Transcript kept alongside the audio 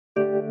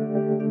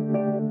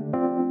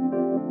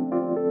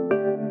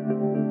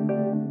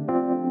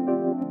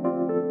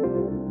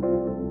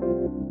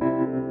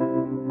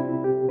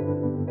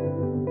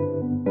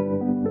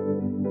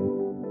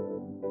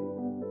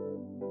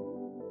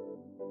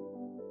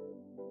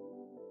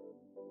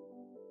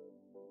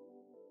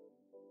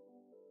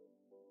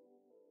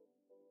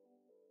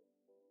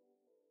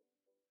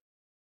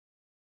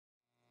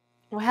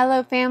Well,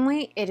 hello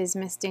family, it is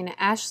Miss Dana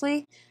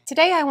Ashley.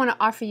 Today I want to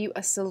offer you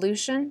a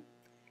solution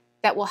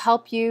that will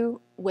help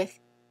you with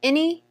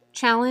any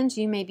challenge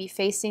you may be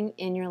facing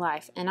in your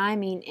life, and I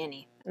mean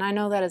any. And I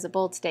know that is a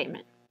bold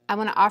statement. I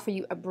want to offer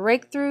you a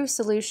breakthrough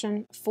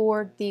solution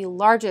for the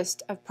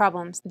largest of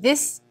problems.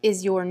 This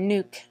is your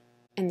nuke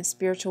in the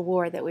spiritual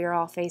war that we are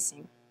all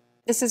facing.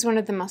 This is one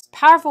of the most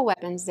powerful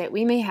weapons that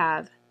we may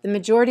have. The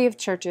majority of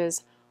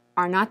churches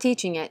are not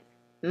teaching it,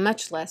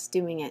 much less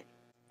doing it.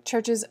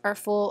 Churches are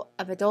full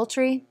of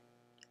adultery,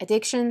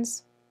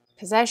 addictions,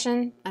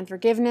 possession,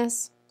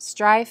 unforgiveness,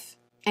 strife,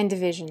 and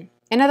division.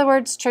 In other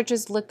words,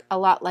 churches look a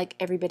lot like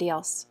everybody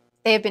else.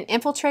 They have been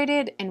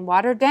infiltrated and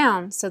watered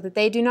down so that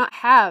they do not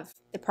have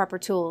the proper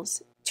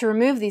tools to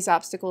remove these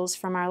obstacles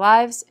from our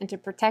lives and to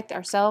protect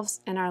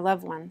ourselves and our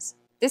loved ones.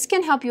 This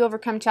can help you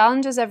overcome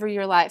challenges over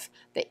your life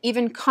that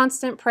even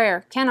constant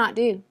prayer cannot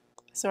do.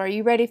 So are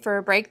you ready for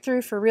a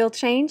breakthrough for real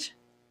change?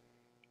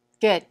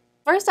 Good.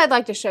 First, I'd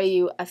like to show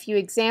you a few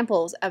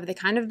examples of the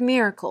kind of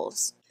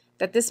miracles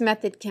that this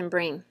method can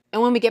bring.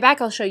 And when we get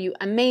back, I'll show you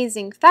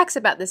amazing facts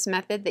about this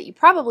method that you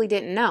probably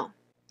didn't know.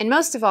 And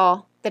most of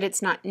all, that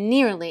it's not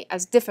nearly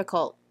as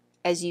difficult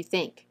as you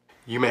think.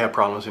 You may have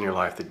problems in your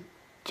life that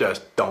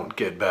just don't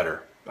get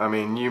better. I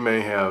mean, you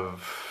may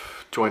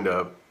have joined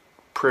a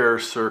prayer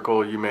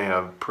circle, you may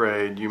have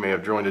prayed, you may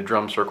have joined a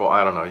drum circle,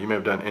 I don't know, you may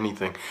have done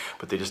anything,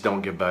 but they just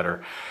don't get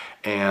better.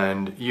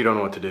 And you don't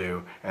know what to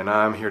do. And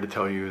I'm here to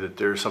tell you that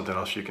there's something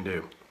else you can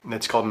do. And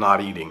it's called not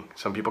eating.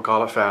 Some people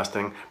call it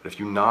fasting, but if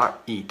you do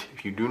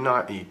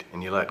not eat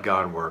and you let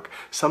God work,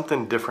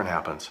 something different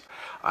happens.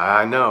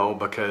 I know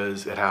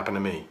because it happened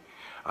to me.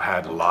 I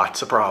had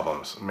lots of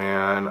problems.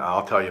 Man,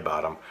 I'll tell you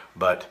about them.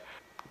 But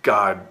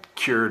God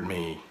cured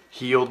me,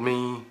 healed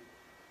me,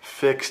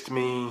 fixed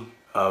me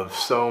of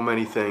so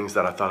many things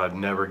that I thought I'd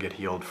never get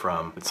healed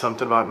from. But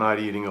something about not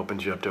eating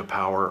opens you up to a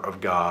power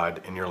of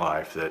God in your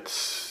life that's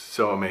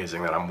so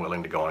amazing that I'm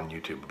willing to go on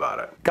YouTube about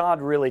it.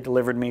 God really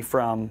delivered me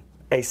from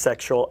a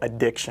sexual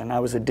addiction. I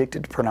was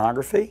addicted to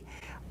pornography,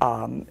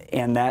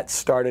 and that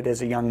started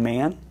as a young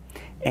man.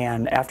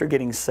 And after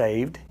getting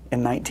saved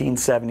in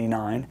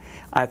 1979,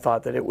 I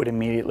thought that it would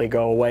immediately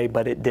go away,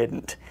 but it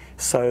didn't.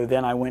 So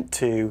then I went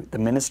to the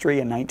ministry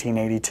in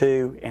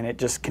 1982, and it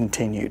just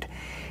continued.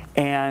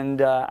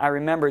 And I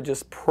remember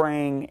just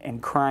praying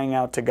and crying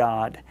out to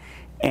God.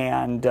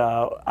 And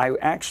I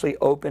actually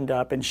opened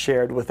up and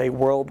shared with a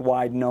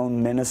worldwide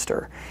known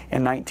minister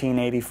in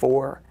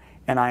 1984.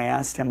 And I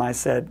asked him, I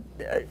said,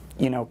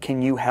 you know,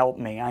 can you help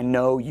me? I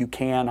know you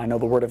can. I know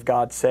the Word of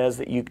God says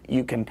that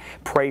you can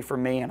pray for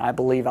me, and I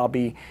believe I'll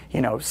be,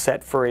 you know,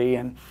 set free.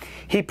 And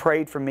he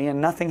prayed for me, and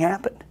nothing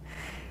happened.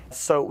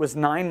 So it was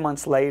 9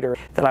 months later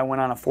that I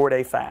went on a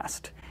 4-day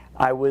fast.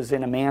 I was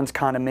in a man's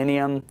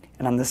condominium,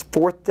 and on this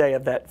 4th day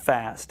of that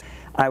fast,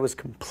 I was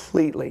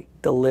completely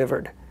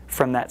delivered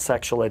from that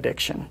sexual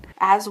addiction.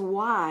 As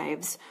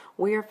wives,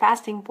 we are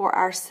fasting for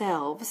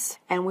ourselves,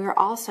 and we are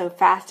also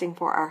fasting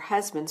for our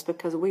husbands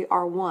because we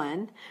are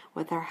one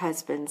with our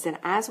husbands. And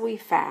as we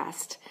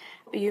fast,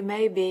 you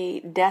may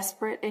be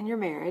desperate in your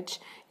marriage.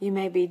 You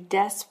may be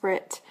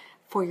desperate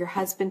for your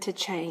husband to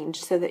change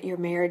so that your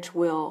marriage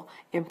will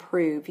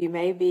improve. You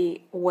may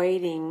be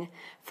waiting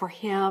for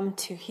him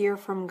to hear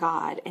from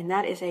God, and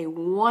that is a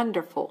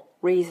wonderful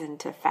reason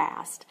to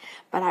fast.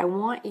 But I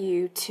want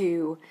you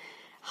to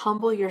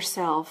humble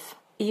yourself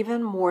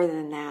even more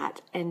than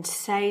that and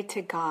say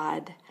to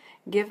God,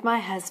 give my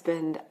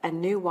husband a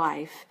new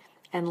wife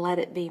and let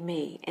it be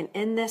me. And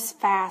in this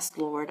fast,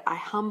 Lord, I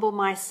humble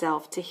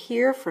myself to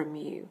hear from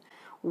you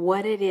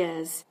what it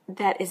is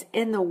that is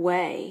in the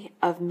way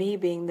of me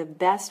being the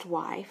best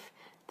wife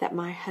that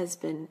my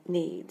husband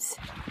needs.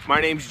 My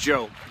name's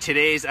Joe.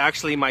 Today is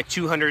actually my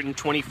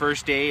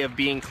 221st day of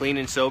being clean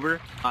and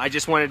sober. I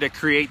just wanted to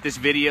create this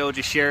video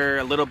to share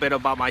a little bit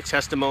about my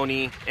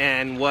testimony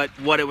and what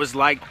it was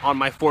like on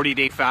my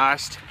 40-day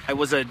fast. I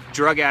was a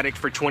drug addict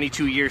for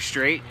 22 years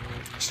straight.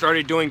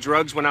 Started doing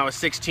drugs when I was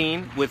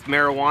 16 with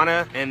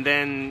marijuana, and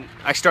then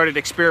I started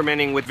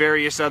experimenting with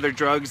various other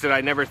drugs that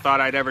I never thought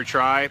I'd ever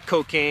try.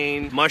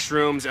 Cocaine,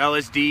 mushrooms,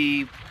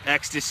 LSD,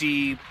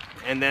 ecstasy.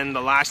 And then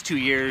the last 2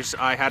 years,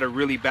 I had a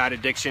really bad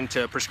addiction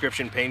to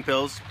prescription pain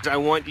pills. I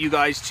want you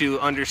guys to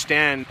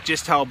understand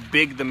just how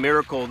big the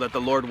miracle that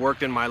the Lord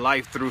worked in my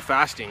life through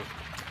fasting.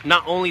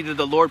 Not only did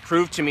the Lord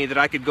prove to me that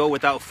I could go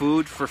without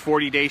food for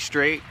 40 days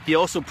straight, He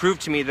also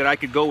proved to me that I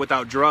could go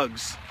without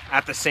drugs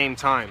at the same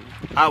time.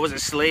 I was a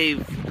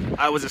slave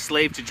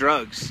to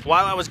drugs.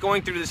 While I was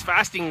going through this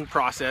fasting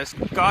process,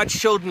 God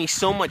showed me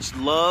so much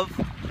love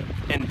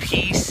and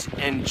peace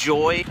and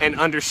joy and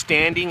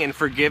understanding and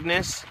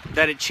forgiveness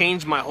that it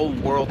changed my whole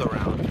world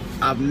around.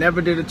 I've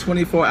never did a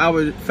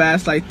 24-hour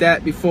fast like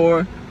that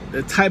before.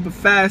 The type of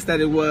fast that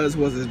it was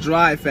a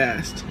dry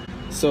fast.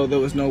 So there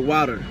was no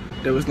water,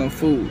 there was no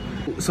food.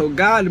 So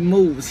God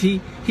moves,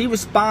 He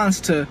responds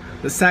to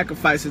the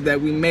sacrifices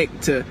that we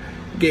make to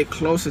get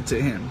closer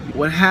to Him.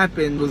 What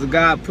happened was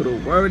God put a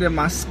word in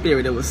my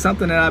spirit. It was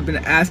something that I've been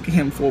asking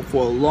Him for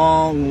a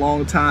long,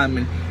 long time,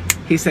 and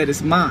He said,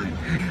 it's mine.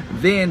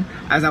 then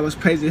as I was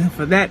praising him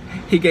for that,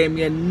 he gave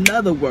me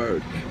another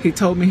word. He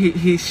told me,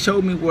 he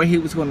showed me where he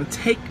was going to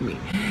take me.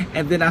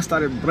 And then I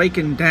started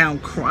breaking down,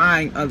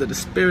 crying under the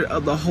Spirit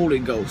of the Holy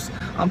Ghost.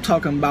 I'm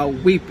talking about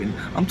weeping.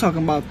 I'm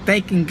talking about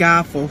thanking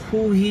God for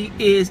who he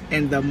is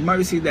and the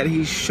mercy that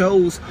he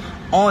shows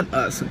on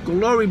us.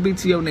 Glory be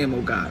to your name,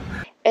 oh God.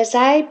 As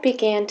I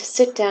began to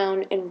sit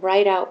down and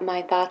write out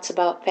my thoughts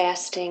about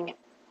fasting,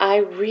 I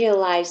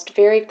realized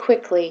very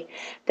quickly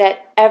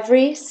that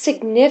every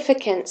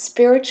significant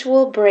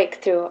spiritual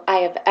breakthrough I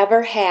have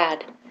ever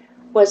had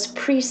was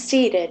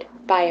preceded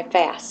by a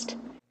fast.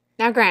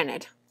 Now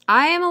granted,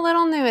 I am a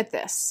little new at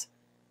this,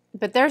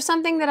 but there's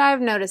something that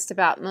I've noticed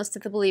about most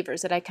of the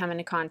believers that I come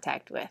into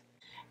contact with.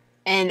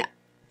 And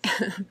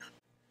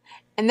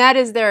and that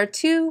is there are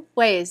two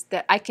ways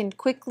that I can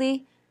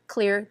quickly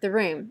clear the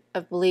room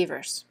of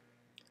believers.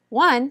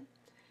 One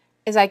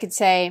is I could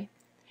say,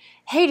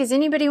 hey, does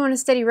anybody want to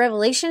study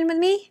Revelation with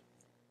me?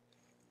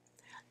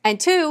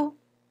 And two,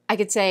 I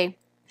could say,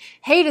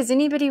 hey, does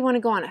anybody want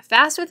to go on a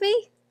fast with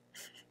me?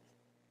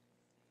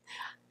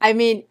 I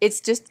mean,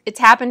 it's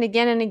happened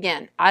again and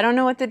again. I don't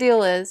know what the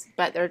deal is,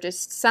 but there's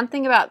just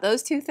something about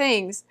those two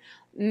things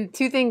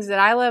that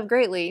I love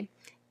greatly,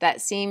 that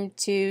seem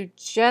to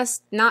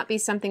just not be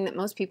something that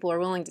most people are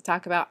willing to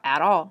talk about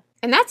at all.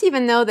 And that's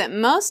even though that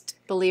most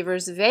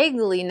believers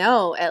vaguely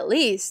know at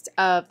least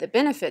of the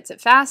benefits of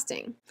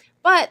fasting,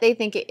 but they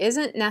think it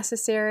isn't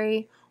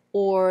necessary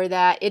or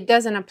that it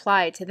doesn't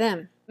apply to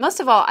them. Most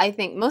of all, I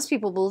think most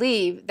people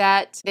believe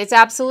that it's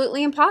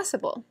absolutely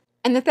impossible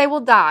and that they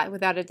will die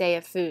without a day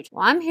of food.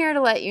 Well, I'm here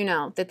to let you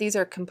know that these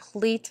are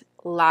complete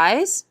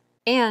lies,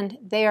 and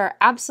they are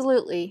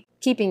absolutely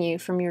keeping you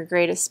from your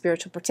greatest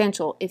spiritual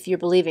potential if you're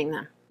believing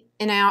them.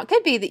 And now it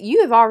could be that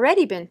you have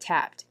already been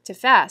tapped to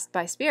fast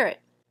by Spirit,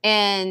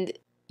 and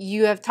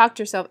you have talked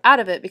yourself out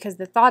of it because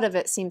the thought of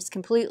it seems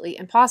completely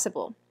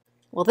impossible.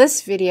 Well,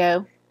 this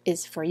video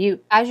is for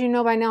you. As you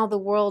know by now, the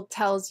world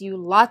tells you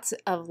lots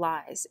of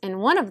lies, and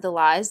one of the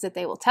lies that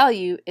they will tell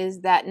you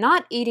is that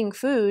not eating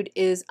food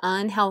is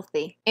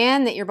unhealthy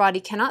and that your body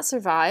cannot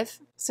survive.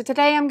 So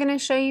today I'm going to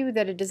show you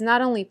that it is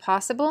not only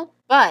possible,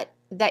 but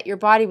that your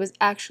body was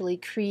actually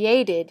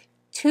created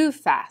to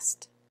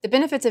fast. The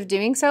benefits of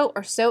doing so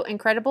are so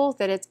incredible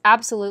that it's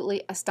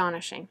absolutely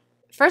astonishing.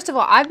 First of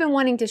all, I've been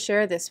wanting to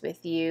share this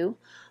with you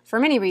for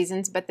many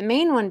reasons, but the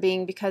main one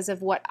being because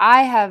of what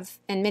I have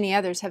and many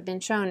others have been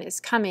shown is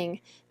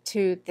coming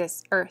to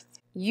this earth.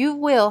 You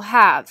will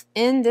have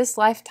in this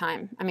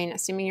lifetime, I mean,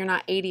 assuming you're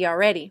not 80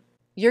 already,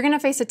 you're going to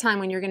face a time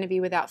when you're going to be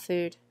without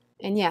food.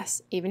 And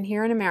yes, even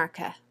here in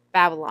America,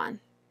 Babylon,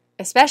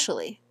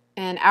 especially.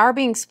 And our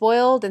being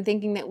spoiled and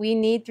thinking that we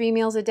need 3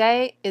 meals a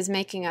day is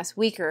making us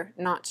weaker,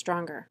 not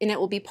stronger. And it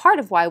will be part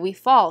of why we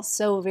fall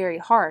so very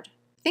hard.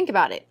 Think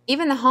about it.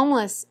 Even the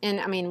homeless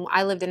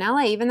I lived in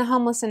LA, even the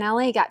homeless in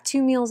LA got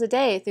 2 meals a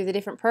day through the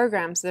different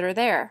programs that are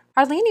there.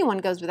 Hardly anyone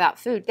goes without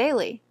food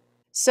daily.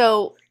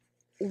 So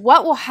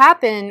what will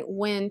happen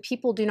when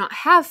people do not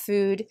have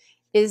food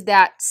is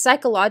that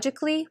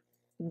psychologically,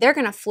 they're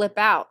going to flip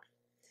out.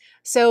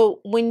 So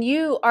when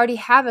you already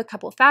have a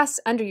couple fasts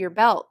under your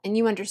belt and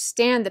you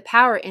understand the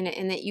power in it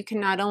and that you can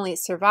not only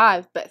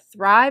survive but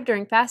thrive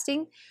during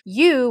fasting,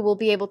 you will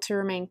be able to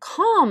remain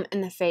calm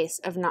in the face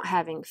of not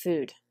having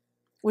food,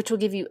 which will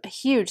give you a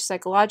huge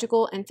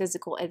psychological and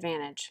physical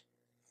advantage.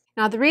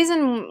 Now, the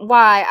reason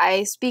why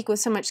I speak with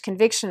so much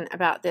conviction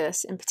about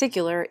this in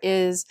particular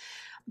is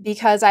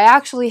because I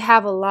actually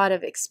have a lot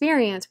of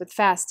experience with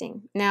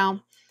fasting.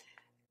 Now,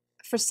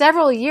 for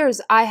several years,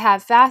 I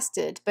have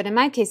fasted, but in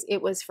my case,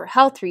 it was for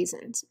health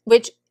reasons,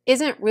 which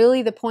isn't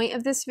really the point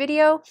of this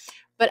video,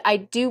 but I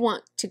do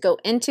want to go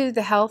into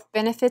the health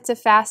benefits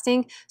of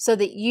fasting so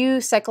that you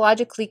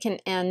psychologically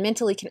and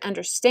mentally can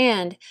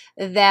understand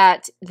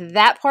that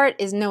that part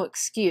is no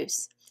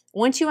excuse.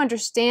 Once you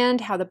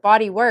understand how the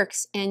body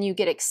works and you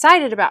get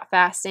excited about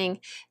fasting,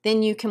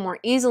 then you can more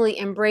easily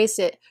embrace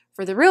it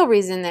for the real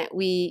reason that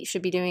we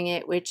should be doing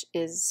it, which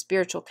is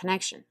spiritual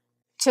connection.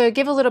 To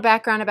give a little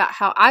background about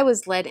how I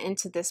was led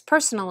into this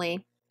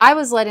personally, I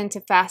was led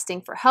into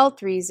fasting for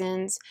health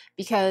reasons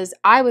because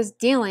I was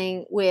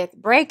dealing with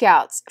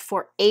breakouts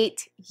for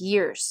 8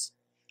 years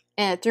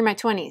through my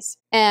 20s.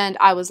 And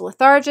I was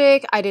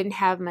lethargic, I didn't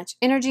have much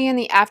energy in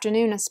the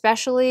afternoon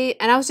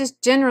especially, and I was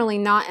just generally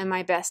not in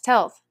my best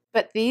health.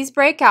 But these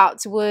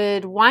breakouts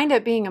would wind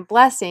up being a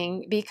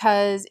blessing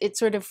because it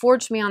sort of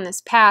forged me on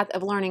this path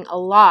of learning a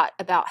lot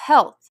about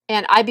health.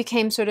 And I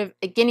became sort of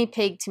a guinea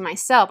pig to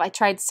myself. I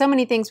tried so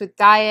many things with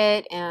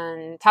diet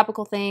and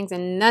topical things,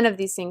 and none of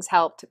these things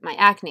helped my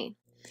acne.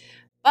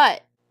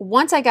 But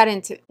once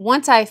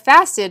I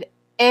fasted,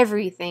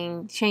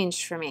 everything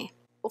changed for me.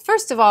 Well,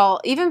 first of all,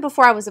 even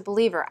before I was a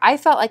believer, I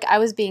felt like I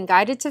was being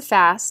guided to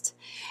fast,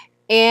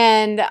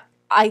 and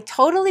I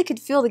totally could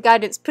feel the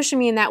guidance pushing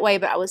me in that way,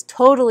 but I was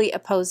totally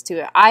opposed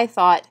to it. I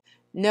thought,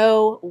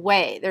 no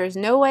way. There's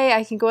no way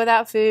I can go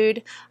without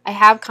food. I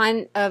have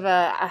kind of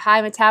a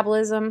high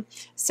metabolism.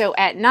 So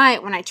at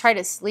night when I try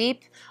to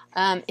sleep,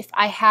 If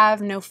I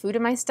have no food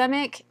in my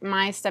stomach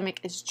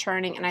is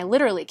churning and I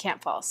literally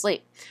can't fall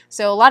asleep.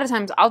 So a lot of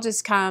times I'll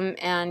just come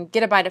and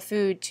get a bite of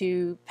food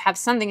to have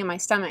something in my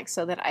stomach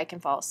so that I can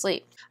fall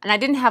asleep. And I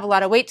didn't have a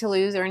lot of weight to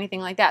lose or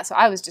anything like that, so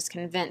I was just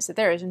convinced that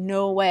there is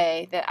no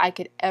way that I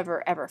could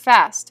ever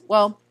fast.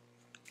 Well,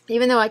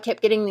 even though I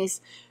kept getting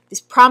these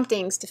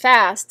promptings to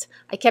fast,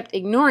 I kept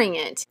ignoring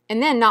it.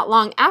 And then not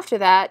long after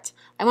that,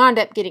 I wound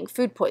up getting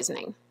food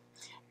poisoning.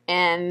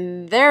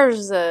 And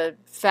there's a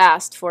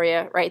fast for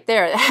you right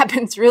there. That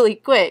happens really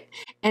quick.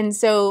 And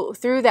so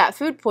through that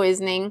food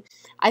poisoning,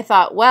 I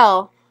thought,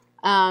 well,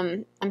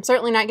 I'm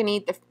certainly not going to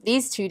eat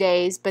these 2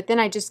 days, but then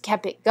I just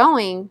kept it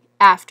going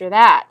after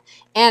that.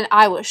 And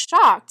I was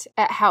shocked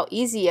at how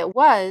easy it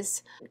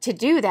was to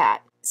do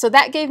that. So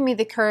that gave me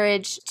the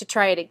courage to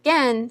try it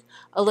again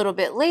a little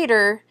bit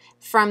later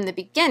from the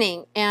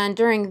beginning. And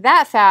during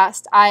that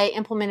fast, I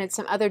implemented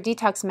some other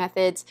detox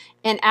methods.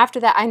 And after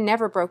that, I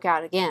never broke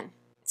out again.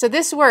 So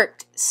this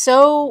worked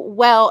so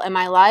well in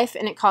my life,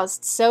 and it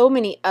caused so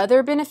many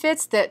other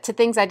benefits to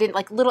things I didn't,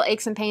 like little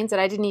aches and pains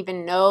that I didn't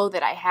even know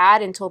that I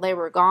had until they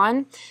were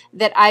gone,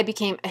 that I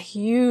became a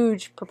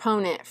huge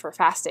proponent for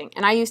fasting.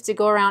 And I used to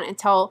go around and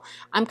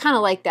I'm kind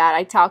of like that.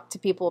 I talk to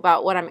people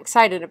about what I'm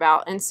excited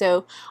about. And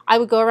so I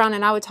would go around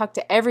and I would talk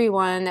to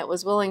everyone that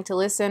was willing to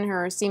listen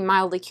or seem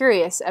mildly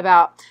curious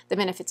about the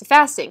benefits of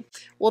fasting.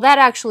 Well, that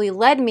actually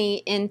led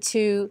me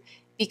into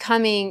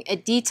becoming a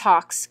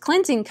detox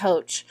cleansing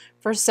coach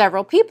for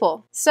several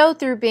people. So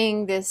through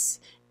being this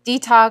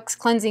detox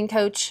cleansing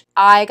coach,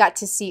 I got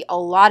to see a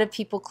lot of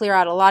people clear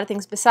out a lot of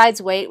things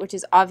besides weight, which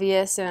is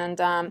obvious, and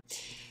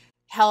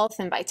health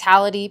and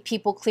vitality.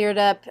 People cleared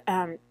up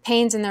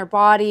pains in their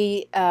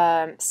body,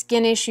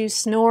 skin issues,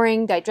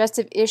 snoring,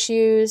 digestive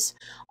issues.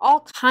 All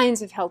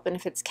kinds of health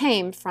benefits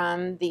came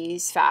from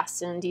these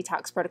fast and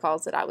detox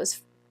protocols that I was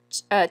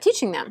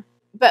teaching them.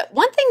 But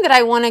one thing that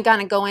I want to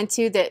kind of go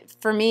into that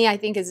for me I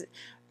think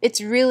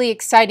it's really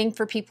exciting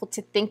for people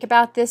to think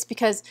about this,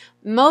 because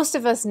most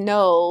of us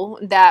know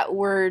that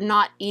we're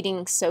not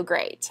eating so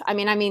great. I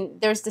mean,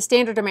 there's the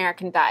standard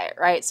American diet,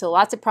 right? So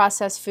lots of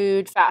processed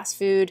food, fast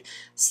food,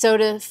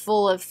 soda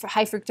full of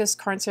high fructose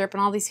corn syrup,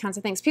 and all these kinds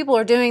of things. People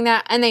are doing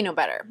that, and they know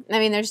better. I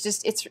mean, there's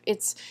just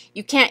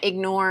you can't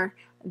ignore.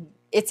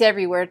 It's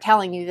everywhere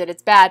telling you that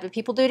it's bad, but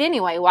people do it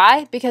anyway.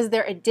 Why? Because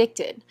they're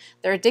addicted.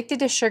 They're addicted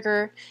to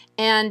sugar,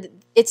 and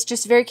it's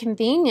just very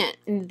convenient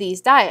in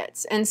these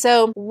diets. And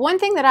so one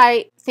thing that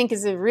I think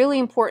is a really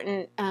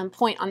important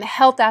point on the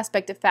health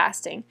aspect of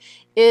fasting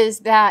is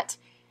that,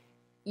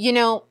 you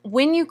know,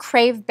 when you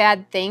crave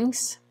bad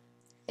things,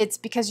 it's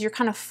because you're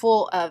kind of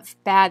full of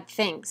bad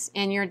things,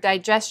 and your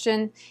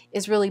digestion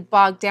is really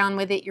bogged down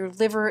with it. Your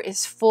liver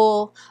is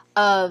full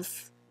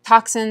of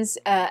toxins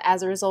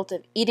as a result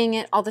of eating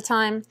it all the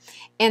time.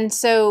 And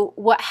so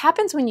what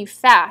happens when you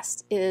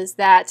fast is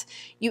that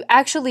you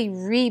actually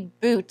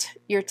reboot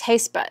your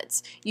taste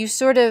buds. You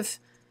sort of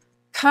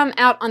come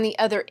out on the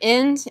other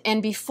end,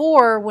 and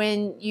before,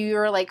 when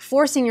you're like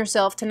forcing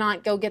yourself to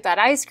not go get that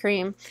ice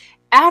cream,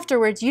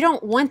 afterwards you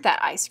don't want that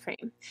ice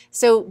cream.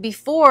 So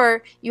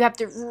before, you have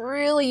to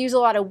really use a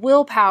lot of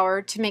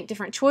willpower to make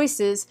different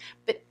choices,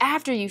 but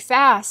after you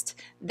fast,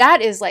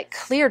 that is like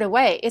cleared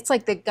away. It's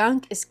like the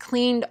gunk is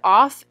cleaned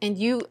off and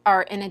you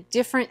are in a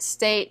different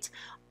state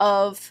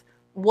of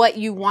what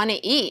you want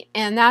to eat.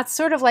 And that's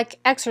sort of like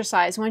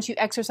exercise. Once you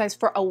exercise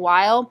for a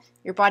while,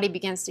 your body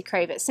begins to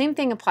crave it. Same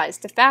thing applies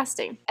to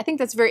fasting. I think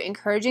that's very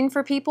encouraging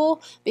for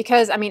people,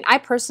 because I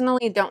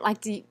personally don't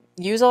like to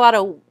use a lot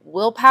of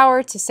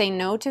willpower to say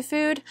no to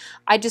food.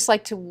 I just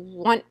like to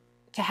want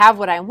to have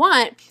what I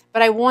want,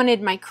 but I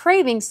wanted my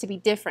cravings to be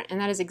different, and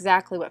that is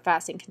exactly what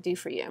fasting can do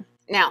for you.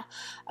 Now,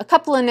 a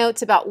couple of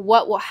notes about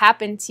what will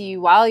happen to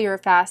you while you're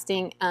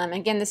fasting.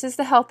 Again, this is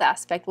the health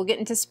aspect. We'll get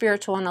into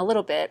spiritual in a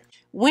little bit.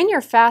 When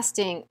you're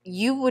fasting,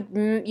 you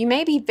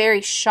may be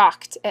very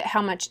shocked at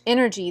how much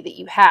energy that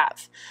you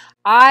have.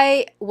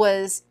 I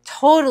was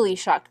totally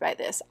shocked by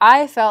this.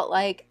 I felt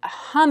like a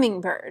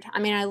hummingbird.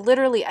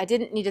 I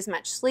didn't need as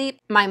much sleep.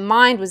 My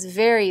mind was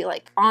very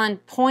on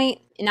point,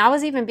 and I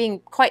was even being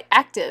quite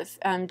active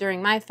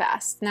during my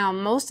fast. Now,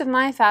 most of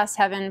my fasts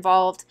have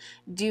involved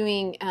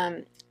doing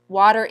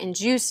water and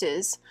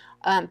juices,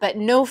 but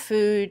no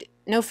food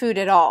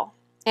at all.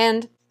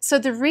 And so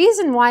the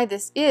reason why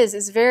this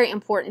is very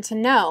important to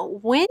know.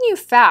 When you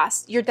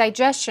fast, your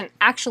digestion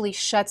actually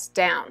shuts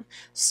down.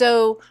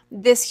 So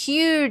this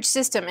huge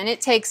system, and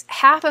it takes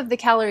half of the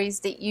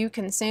calories that you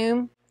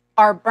consume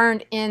are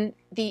burned in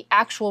the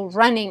actual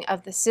running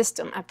of the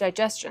system of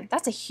digestion.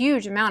 That's a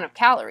huge amount of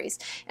calories.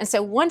 And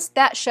so once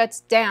that shuts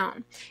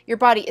down, your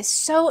body is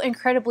so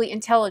incredibly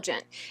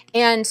intelligent.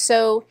 And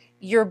so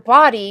your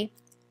body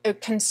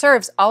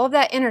conserves all of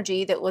that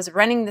energy that was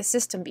running the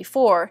system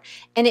before,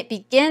 and it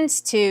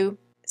begins to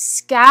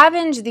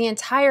scavenge the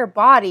entire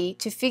body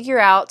to figure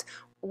out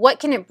what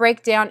can it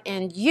break down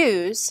and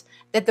use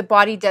that the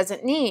body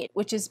doesn't need,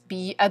 which is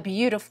a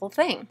beautiful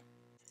thing.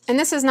 And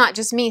this is not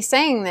just me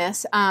saying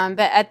this, but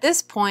at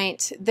this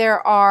point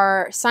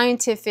there's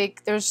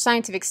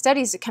scientific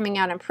studies coming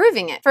out and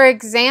proving it. For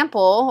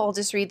example, I'll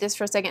just read this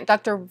for a second.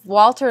 Dr.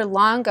 Walter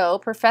Longo,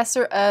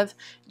 professor of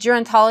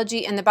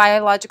gerontology and the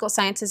biological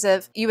sciences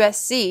of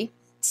USC,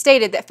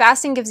 stated that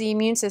fasting gives the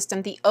immune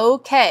system the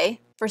okay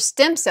for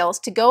stem cells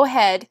to go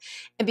ahead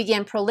and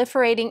begin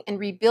proliferating and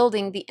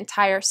rebuilding the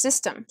entire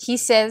system. He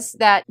says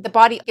that the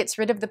body gets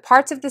rid of the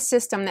parts of the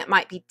system that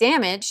might be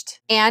damaged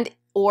and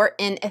or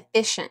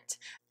inefficient.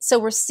 So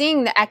we're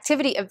seeing the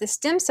activity of the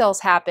stem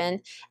cells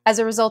happen as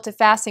a result of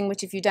fasting,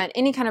 which if you've done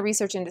any kind of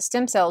research into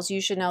stem cells,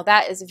 you should know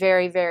that is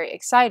very, very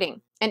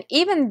exciting. And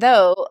even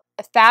though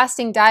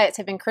fasting diets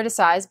have been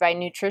criticized by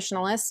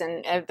nutritionalists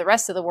and the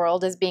rest of the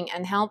world as being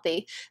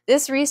unhealthy,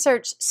 this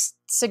research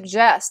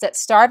suggests that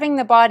starving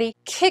the body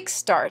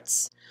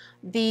kickstarts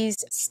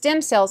these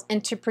stem cells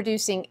into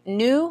producing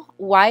new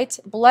white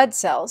blood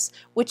cells,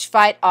 which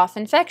fight off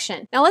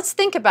infection. Now let's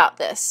think about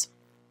this.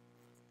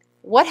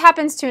 What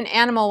happens to an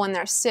animal when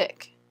they're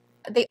sick?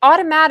 They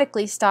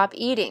automatically stop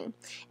eating.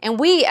 And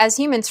we as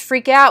humans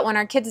freak out when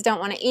our kids don't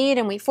want to eat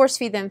and we force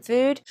feed them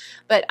food.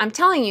 But I'm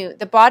telling you,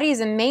 the body is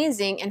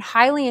amazing and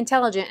highly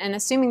intelligent, and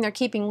assuming they're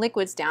keeping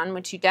liquids down,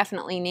 which you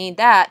definitely need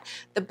that,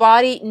 the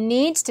body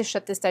needs to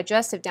shut this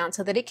digestive down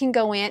so that it can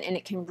go in and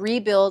it can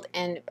rebuild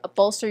and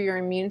bolster your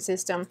immune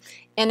system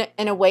in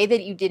a way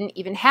that you didn't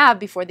even have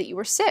before that you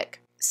were sick.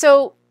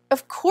 So,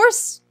 of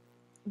course,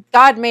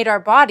 God made our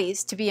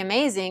bodies to be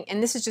amazing,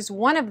 and this is just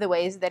one of the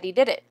ways that He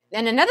did it.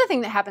 And another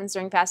thing that happens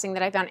during fasting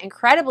that I found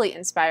incredibly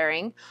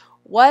inspiring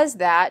was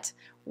that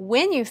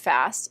when you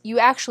fast, you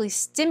actually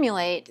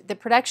stimulate the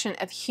production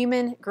of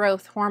human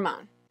growth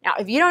hormone. Now,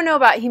 if you don't know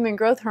about human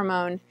growth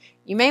hormone,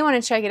 you may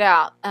want to check it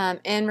out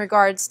in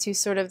regards to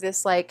sort of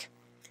this like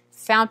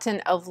fountain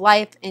of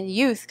life and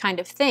youth kind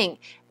of thing.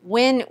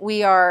 When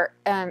we are,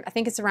 I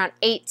think it's around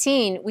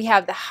 18, we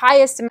have the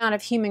highest amount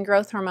of human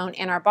growth hormone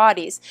in our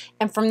bodies.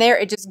 And from there,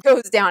 it just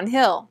goes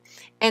downhill.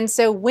 And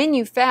so when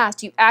you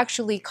fast, you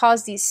actually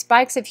cause these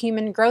spikes of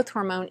human growth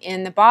hormone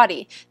in the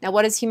body. Now,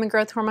 what does human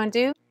growth hormone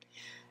do?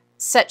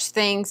 Such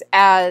things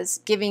as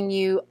giving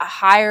you a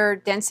higher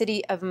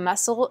density of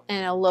muscle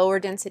and a lower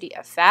density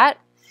of fat.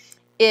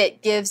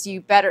 It gives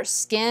you better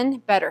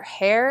skin, better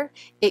hair.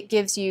 It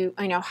gives you,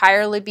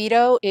 higher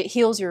libido. It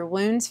heals your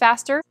wounds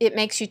faster. It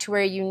makes you to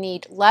where you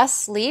need less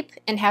sleep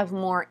and have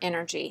more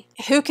energy.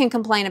 Who can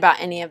complain about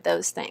any of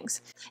those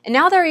things? And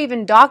now there are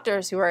even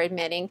doctors who are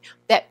admitting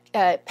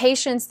that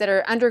patients that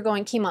are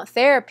undergoing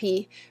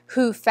chemotherapy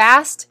who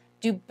fast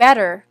do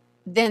better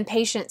than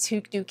patients who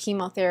do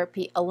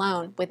chemotherapy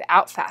alone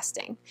without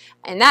fasting.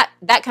 And that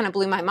kind of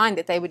blew my mind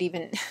that they would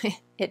even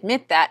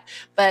admit that,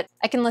 but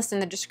I can list in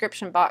the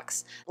description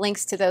box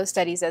links to those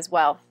studies as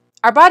well.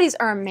 Our bodies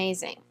are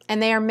amazing,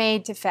 and they are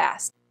made to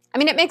fast. I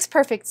mean, it makes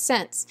perfect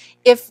sense.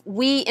 If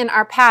we in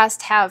our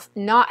past have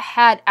not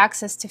had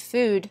access to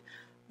food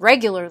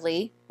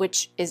regularly,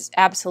 which is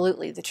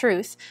absolutely the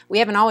truth, we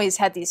haven't always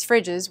had these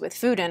fridges with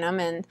food in them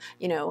and,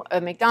 a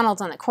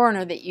McDonald's on the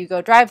corner that you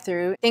go drive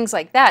through, things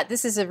like that.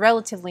 This is a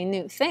relatively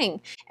new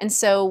thing. And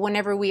so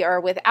whenever we are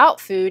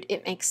without food,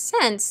 it makes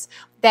sense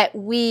that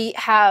we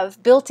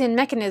have built-in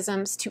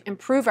mechanisms to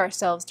improve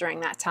ourselves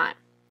during that time.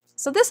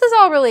 So this is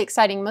all really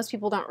exciting. Most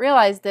people don't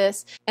realize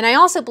this. And I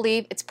also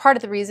believe it's part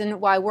of the reason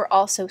why we're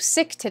all so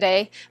sick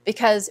today,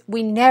 because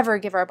we never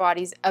give our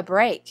bodies a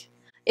break.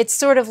 It's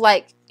sort of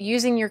like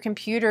using your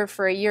computer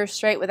for a year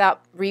straight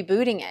without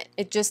rebooting it.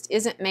 It just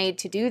isn't made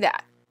to do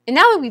that. And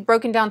now that we've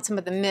broken down some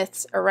of the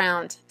myths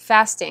around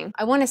fasting,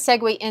 I want to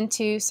segue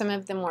into some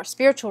of the more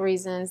spiritual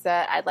reasons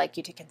that I'd like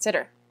you to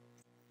consider.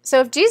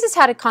 So if Jesus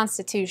had a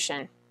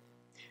constitution,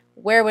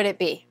 where would it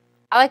be?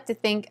 I like to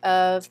think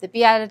of the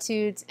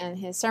Beatitudes and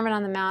his Sermon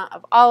on the Mount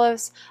of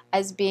Olives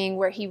as being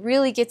where he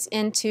really gets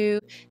into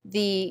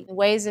the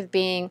ways of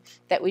being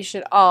that we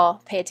should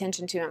all pay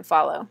attention to and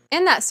follow.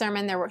 In that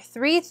sermon, there were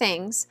 3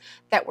 things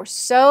that were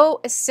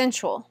so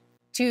essential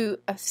to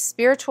a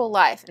spiritual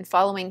life and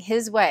following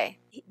his way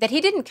that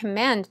he didn't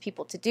command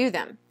people to do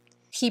them.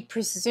 He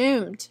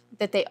presumed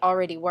that they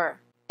already were.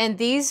 And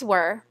these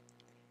were,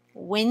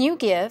 when you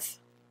give,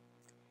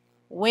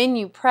 when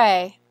you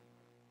pray,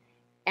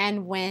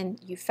 and when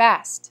you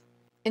fast.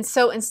 And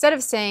so instead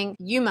of saying,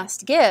 you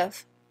must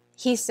give,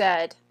 he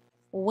said,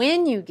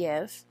 when you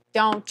give,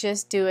 don't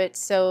just do it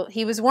so,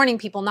 he was warning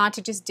people not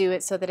to just do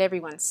it so that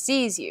everyone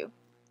sees you.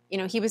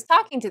 He was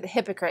talking to the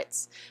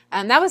hypocrites.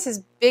 And that was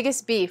his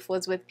biggest beef,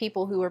 was with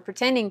people who were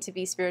pretending to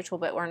be spiritual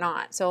but were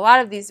not. So a lot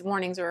of these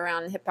warnings were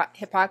around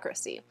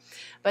hypocrisy.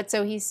 But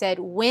so he said,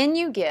 when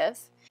you give,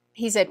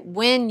 he said,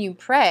 when you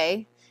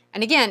pray.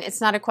 And again, it's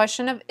not a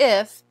question of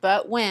if,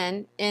 but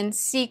when, in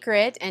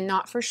secret and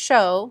not for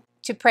show,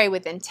 to pray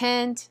with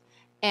intent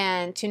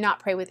and to not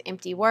pray with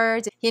empty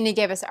words. And he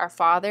gave us our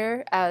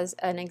Father as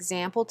an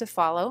example to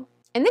follow.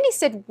 And then he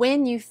said,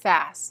 when you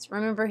fast.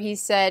 Remember, he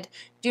said,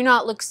 do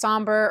not look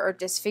somber or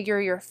disfigure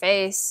your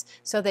face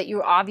so that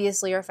you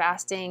obviously are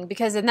fasting.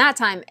 Because in that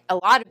time, a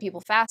lot of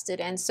people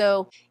fasted. And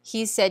so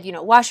he said,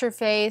 wash your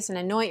face and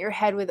anoint your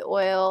head with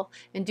oil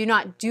and do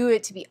not do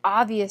it to be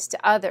obvious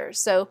to others.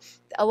 So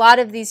a lot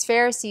of these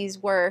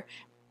Pharisees were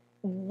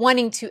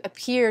wanting to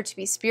appear to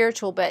be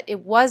spiritual, but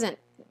it wasn't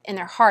in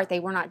their heart. They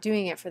were not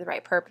doing it for the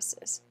right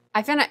purposes.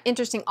 I found it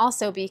interesting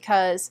also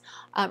because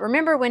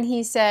remember when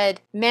he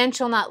said, man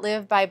shall not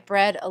live by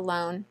bread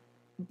alone,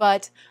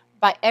 but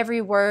by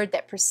every word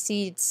that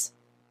proceeds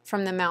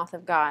from the mouth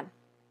of God.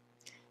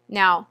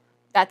 Now,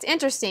 that's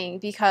interesting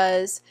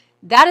because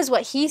that is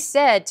what he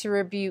said to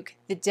rebuke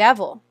the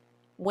devil.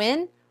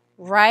 When?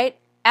 Right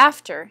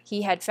after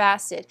he had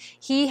fasted.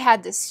 He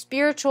had the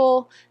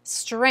spiritual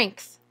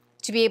strength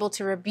to be able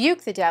to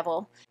rebuke the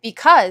devil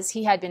because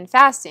he had been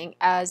fasting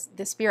as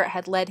the Spirit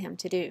had led him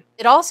to do.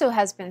 It also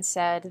has been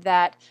said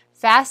that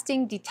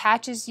fasting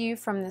detaches you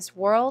from this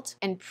world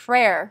and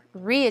prayer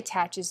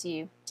reattaches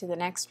you to the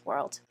next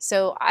world.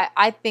 So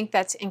I think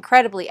that's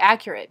incredibly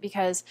accurate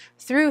because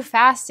through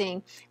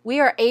fasting, we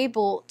are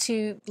able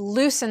to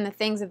loosen the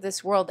things of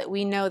this world that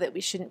we know that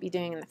we shouldn't be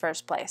doing in the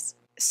first place.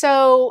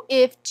 So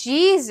if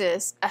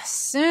Jesus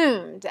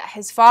assumed that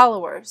his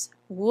followers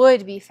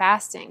would be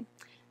fasting,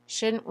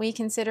 shouldn't we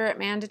consider it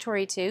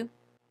mandatory too?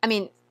 I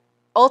mean,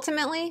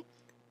 ultimately,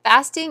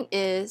 fasting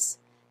is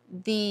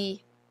the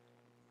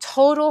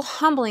total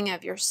humbling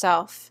of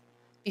yourself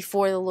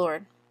before the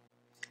Lord.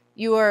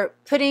 You are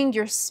putting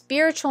your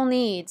spiritual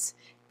needs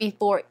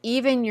before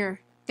even your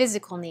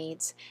physical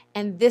needs,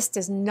 and this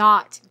does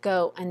not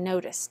go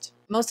unnoticed.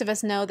 Most of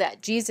us know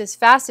that Jesus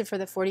fasted for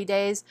the 40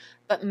 days,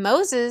 but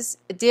Moses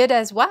did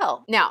as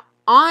well. Now,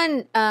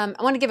 I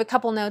want to give a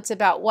couple notes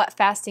about what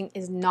fasting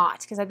is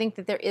not, because I think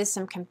that there is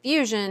some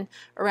confusion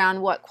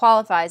around what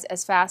qualifies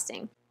as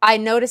fasting. I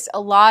noticed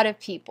a lot of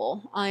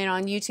people on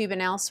YouTube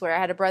and elsewhere, I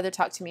had a brother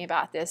talk to me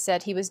about this,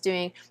 said he was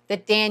doing the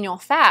Daniel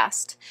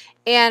fast.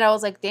 And I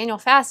was like, Daniel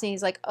fasting?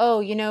 He's like, oh,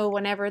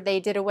 whenever they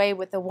did away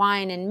with the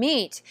wine and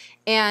meat.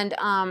 And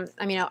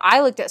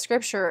I looked at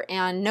scripture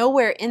and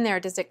nowhere in there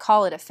does it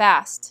call it a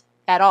fast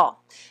at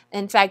all.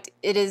 In fact,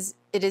 it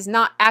is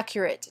not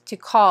accurate to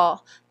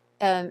call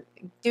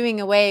doing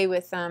away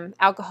with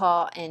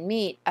alcohol and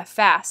meat a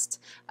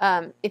fast.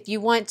 If you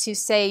want to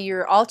say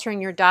you're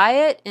altering your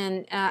diet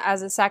and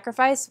as a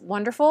sacrifice,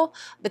 wonderful,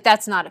 but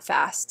that's not a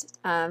fast.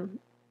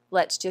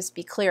 Let's just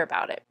be clear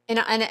about it. And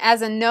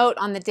as a note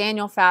on the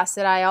Daniel fast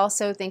that I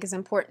also think is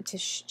important to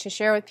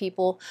share with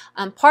people,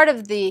 part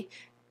of the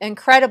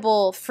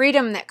incredible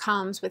freedom that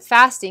comes with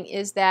fasting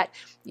is that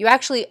you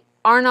actually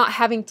are not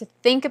having to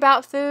think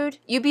about food.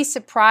 You'd be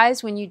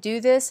surprised when you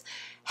do this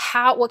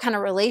what kind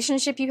of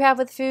relationship you have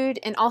with food,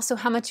 and also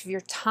how much of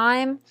your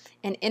time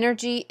and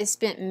energy is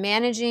spent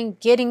managing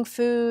getting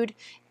food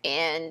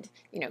and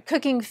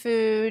cooking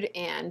food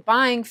and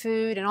buying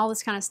food and all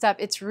this kind of stuff.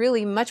 It's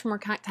really much more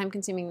time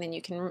consuming than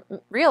you can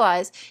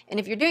realize. And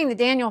if you're doing the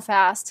Daniel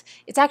fast,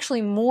 it's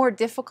actually more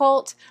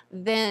difficult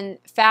than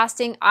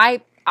fasting,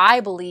 I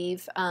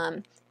believe,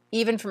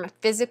 even from a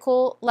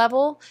physical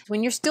level.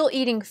 When you're still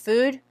eating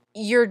food,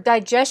 your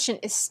digestion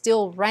is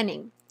still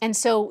running. And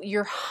so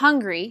you're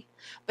hungry,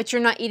 but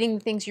you're not eating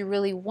the things you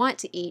really want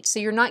to eat. So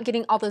you're not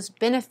getting all those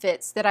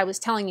benefits that I was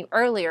telling you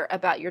earlier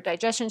about your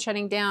digestion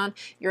shutting down,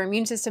 your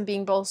immune system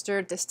being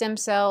bolstered, the stem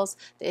cells,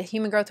 the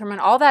human growth hormone.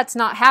 All that's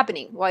not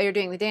happening while you're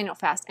doing the Daniel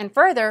fast. And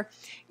further,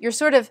 you're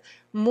sort of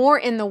more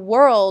in the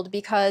world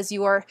because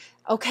you are,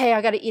 okay,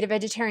 I got to eat a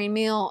vegetarian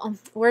meal.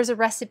 Where's a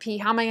recipe?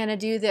 How am I going to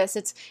do this?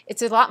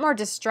 It's a lot more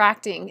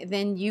distracting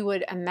than you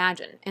would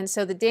imagine. And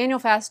so the Daniel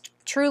fast,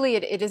 truly,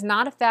 it is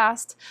not a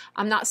fast.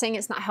 I'm not saying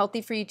it's not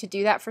healthy for you to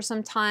do that for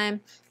some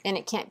time, and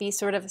it can't be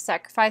sort of a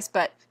sacrifice,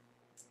 but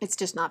it's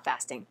just not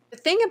fasting. The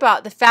thing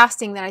about the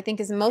fasting that I think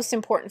is most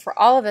important for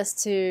all of us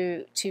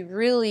to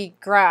really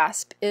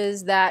grasp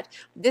is that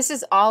this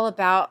is all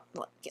about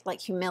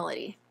like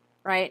humility,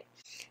 right?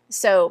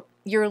 So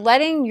you're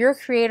letting your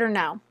Creator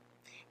know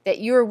that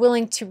you are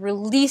willing to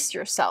release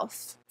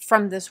yourself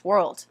from this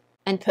world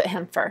and put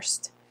Him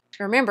first.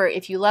 Remember,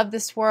 if you love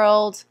this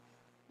world,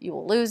 you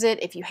will lose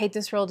it. If you hate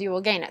this world, you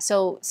will gain it.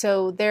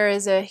 So there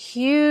is a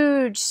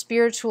huge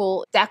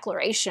spiritual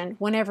declaration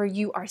whenever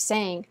you are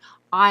saying,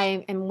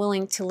 I am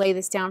willing to lay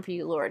this down for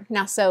you, Lord.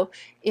 Now, so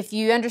if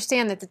you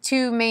understand that the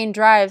two main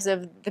drives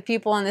of the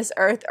people on this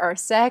earth are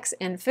sex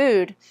and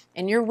food,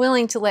 and you're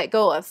willing to let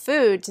go of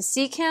food to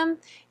seek Him,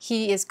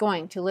 He is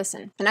going to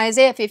listen. In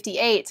Isaiah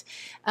 58,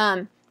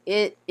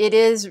 it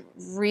is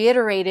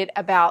reiterated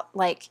about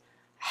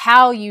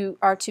how you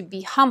are to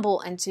be humble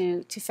and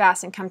to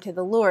fast and come to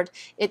the Lord.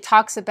 It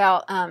talks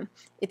about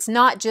it's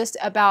not just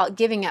about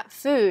giving up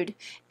food,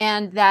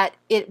 and that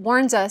it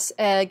warns us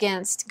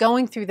against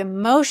going through the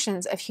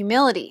motions of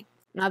humility.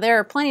 Now, there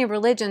are plenty of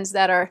religions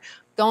that are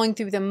going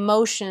through the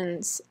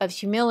motions of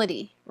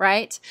humility,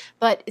 right?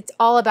 But it's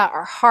all about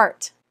our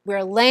heart.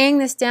 We're laying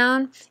this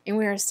down and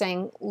we are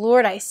saying,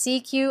 Lord, I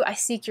seek you. I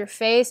seek your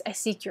face. I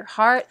seek your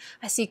heart.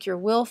 I seek your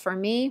will for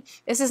me.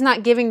 This is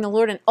not giving the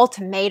Lord an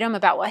ultimatum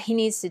about what he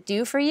needs to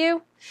do for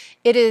you.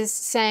 It is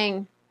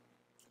saying,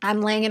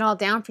 I'm laying it all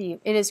down for you.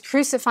 It is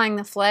crucifying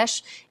the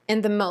flesh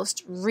in the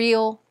most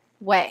real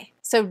way.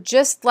 So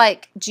just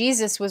like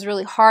Jesus was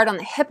really hard on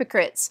the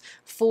hypocrites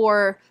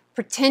for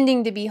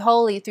pretending to be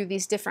holy through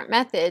these different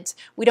methods,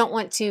 we don't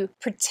want to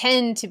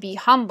pretend to be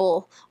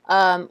humble.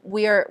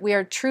 We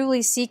are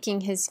truly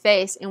seeking his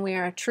face, and we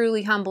are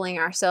truly humbling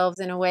ourselves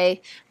in a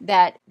way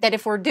that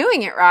if we're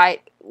doing it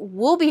right,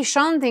 we'll be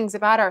shown things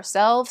about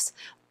ourselves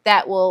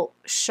that will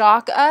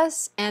shock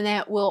us and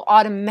that will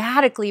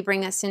automatically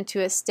bring us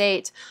into a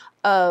state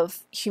of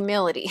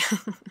humility.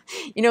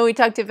 You know, we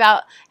talked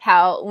about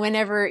how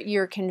whenever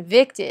you're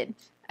convicted,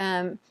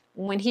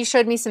 when he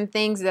showed me some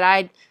things that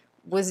I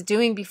was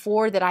doing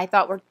before that I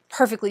thought were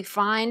perfectly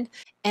fine,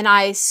 and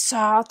I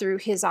saw through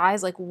his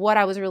eyes like what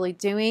I was really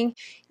doing,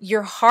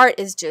 your heart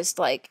is just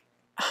like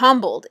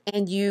humbled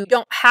and you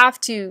don't have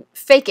to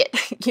fake it.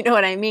 You know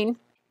what I mean?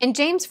 And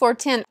James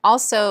 4:10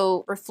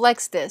 also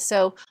reflects this.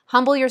 So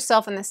humble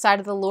yourself in the sight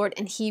of the Lord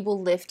and he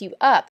will lift you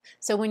up.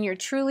 So when you're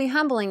truly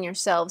humbling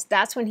yourselves,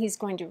 that's when he's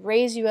going to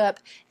raise you up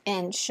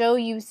and show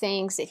you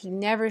things that he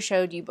never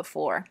showed you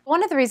before.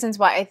 One of the reasons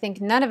why I think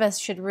none of us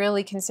should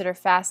really consider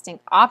fasting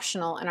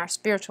optional in our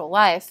spiritual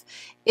life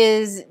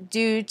is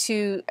due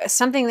to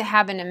something that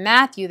happened in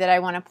Matthew that I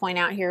want to point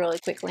out here really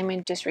quickly. Let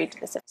me just read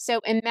this. So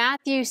in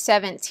Matthew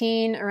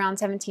 17, around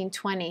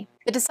 17:20,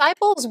 the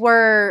disciples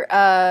were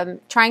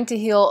trying to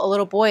heal a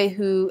little boy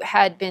who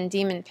had been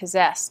demon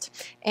possessed,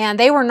 and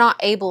they were not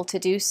able to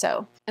do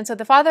so. And so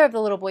the father of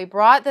the little boy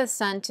brought the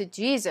son to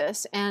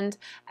Jesus and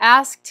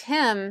asked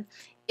him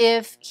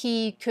if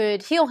he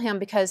could heal him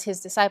because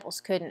his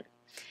disciples couldn't.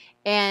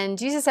 And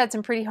Jesus had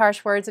some pretty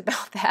harsh words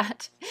about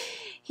that.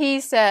 He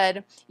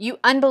said, "You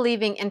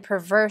unbelieving and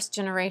perverse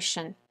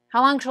generation,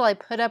 how long shall I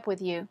put up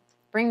with you?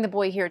 Bring the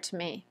boy here to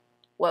me."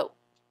 Whoa.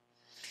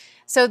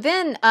 So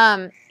then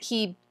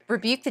he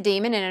rebuked the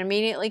demon and it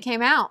immediately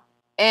came out.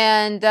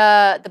 And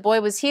the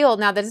boy was healed.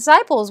 Now the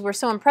disciples were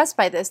so impressed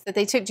by this that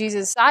they took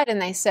Jesus aside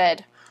and they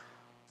said,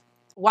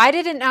 "Why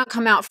did it not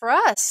come out for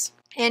us?"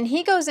 And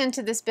he goes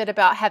into this bit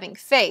about having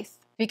faith.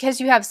 Because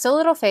you have so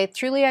little faith,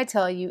 truly I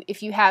tell you,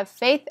 if you have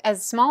faith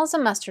as small as a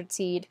mustard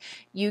seed,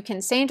 you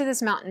can say to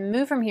this mountain,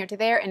 move from here to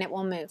there, and it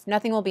will move.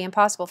 Nothing will be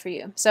impossible for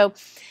you. So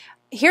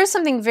here's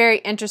something very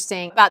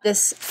interesting about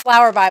this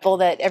flower Bible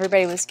that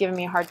everybody was giving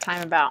me a hard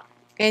time about.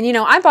 And, you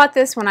know, I bought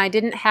this when I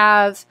didn't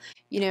have,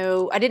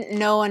 I didn't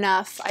know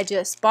enough. I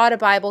just bought a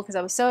Bible because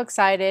I was so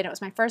excited. It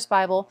was my first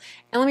Bible.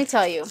 And let me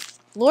tell you,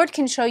 Lord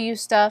can show you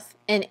stuff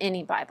in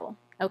any Bible,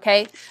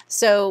 okay?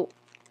 So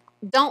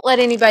don't let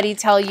anybody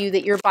tell you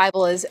that your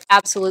Bible is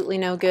absolutely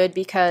no good,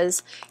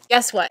 because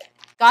guess what?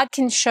 God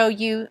can show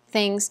you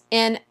things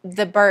in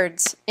the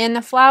birds, in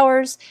the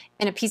flowers,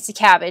 in a piece of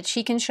cabbage.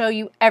 He can show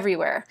you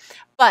everywhere.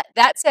 But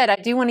that said, I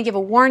do want to give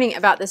a warning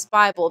about this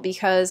Bible,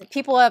 because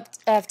people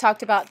have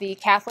talked about the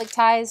Catholic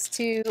ties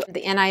to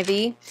the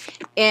NIV,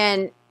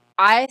 and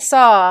I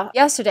saw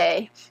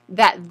yesterday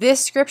that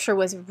this scripture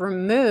was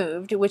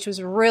removed, which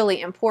was really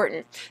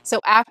important. So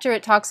after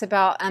it talks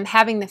about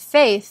having the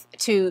faith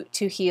to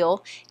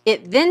heal,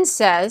 it then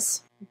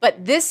says,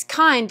 "But this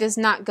kind does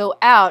not go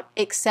out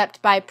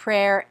except by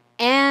prayer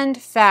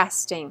and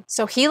fasting."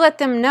 So he let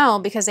them know,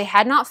 because they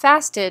had not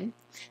fasted,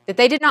 that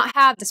they did not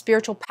have the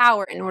spiritual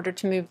power in order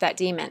to move that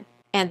demon.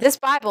 And this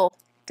Bible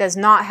does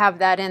not have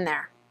that in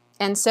there.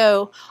 And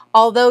so,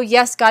 although,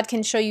 yes, God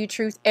can show you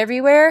truth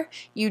everywhere,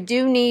 you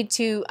do need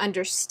to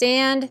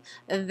understand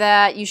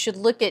that you should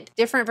look at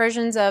different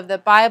versions of the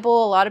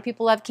Bible. A lot of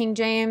people have King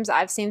James.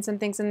 I've seen some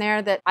things in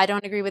there that I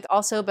don't agree with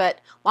also. But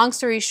long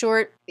story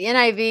short, the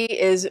NIV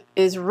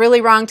is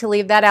really wrong to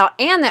leave that out.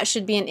 And that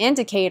should be an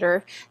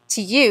indicator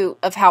to you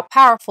of how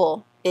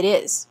powerful it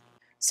is.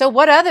 So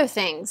what other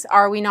things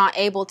are we not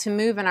able to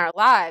move in our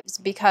lives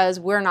because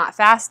we're not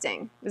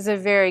fasting? This is a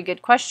very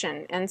good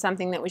question, and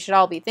something that we should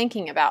all be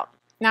thinking about.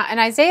 Now, in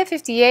Isaiah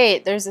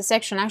 58, there's a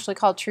section actually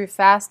called True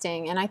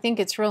Fasting, and I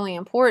think it's really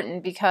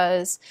important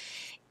because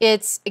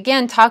it's,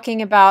 again,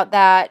 talking about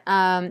that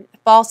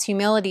false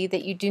humility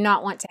that you do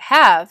not want to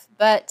have,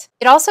 but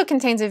it also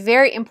contains a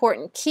very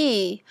important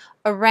key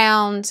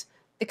around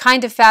the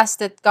kind of fast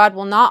that God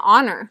will not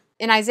honor.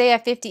 In Isaiah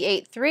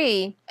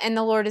 58:3, and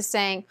the Lord is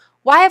saying,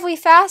 "Why have we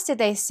fasted,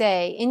 they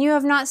say, and you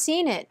have not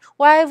seen it?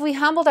 Why have we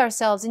humbled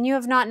ourselves, and you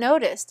have not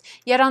noticed?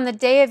 Yet on the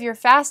day of your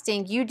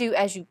fasting you do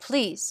as you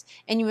please,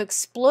 and you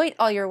exploit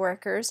all your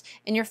workers,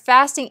 and your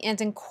fasting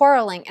ends in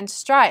quarreling and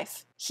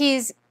strife."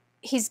 He's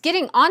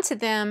getting onto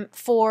them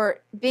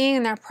for being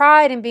in their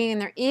pride and being in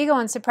their ego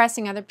and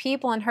suppressing other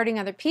people and hurting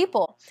other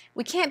people.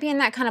 We can't be in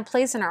that kind of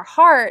place in our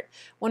heart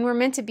when we're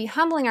meant to be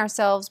humbling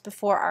ourselves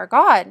before our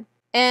God.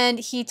 And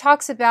he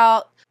talks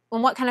about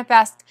what kind of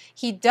fast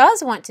he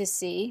does want to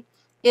see.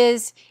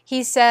 is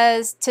he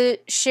says to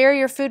share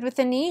your food with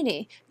the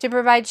needy, to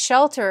provide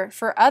shelter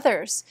for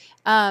others.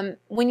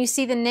 When you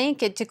see the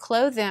naked, to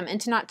clothe them and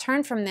to not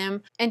turn from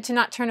them and to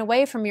not turn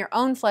away from your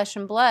own flesh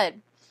and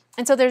blood.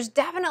 And so there's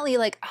definitely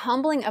like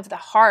humbling of the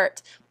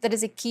heart that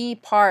is a key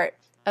part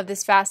of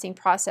this fasting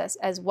process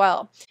as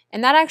well.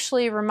 And that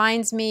actually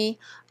reminds me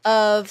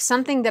of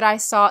something that I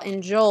saw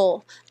in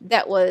Joel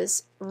that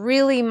was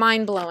really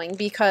mind-blowing,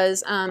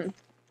 because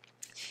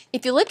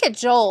if you look at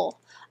Joel,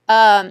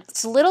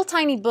 it's a little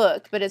tiny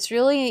book, but it's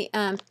really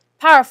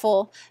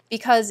powerful,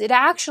 because it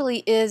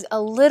actually is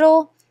a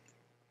little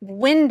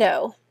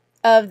window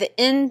of the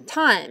end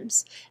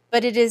times,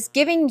 but it is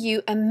giving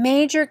you a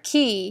major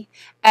key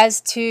as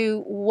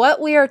to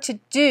what we are to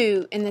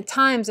do in the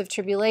times of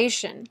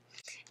tribulation.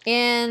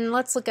 And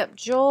let's look up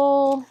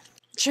Joel.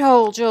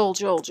 Joel.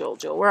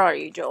 Where are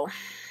you, Joel?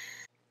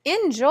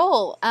 In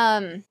Joel,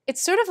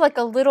 it's sort of like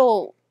a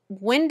little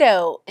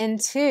window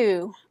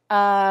into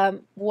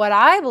what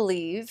I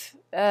believe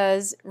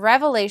is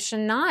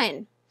Revelation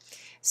 9.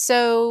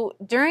 So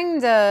during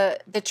the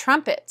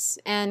trumpets,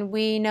 and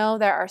we know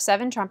there are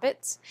 7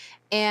 trumpets,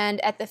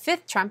 and at the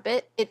 5th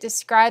trumpet, it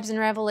describes in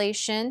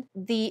Revelation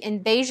the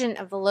invasion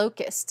of the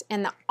locust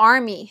and the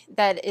army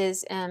that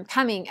is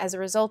coming as a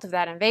result of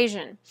that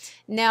invasion.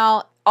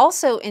 Now,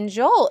 also in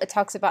Joel, it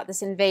talks about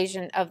this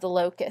invasion of the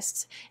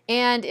locusts.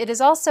 And it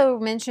is also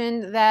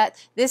mentioned that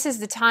this is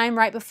the time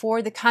right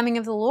before the coming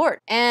of the Lord.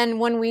 And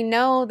when we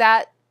know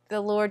that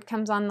the Lord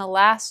comes on the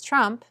last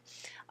trump,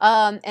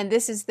 and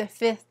this is the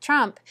 5th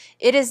trump,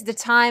 it is the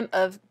time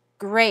of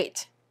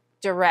great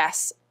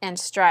duress and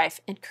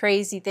strife, and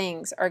crazy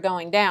things are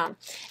going down.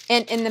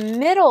 And in the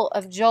middle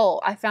of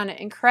Joel, I found it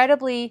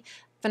incredibly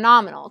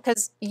phenomenal,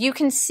 because you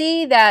can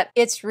see that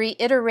it's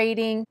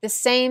reiterating the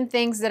same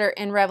things that are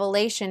in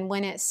Revelation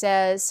when it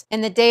says,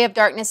 in the day of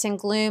darkness and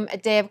gloom, a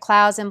day of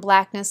clouds and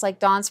blackness, like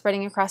dawn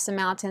spreading across the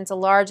mountains, a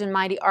large and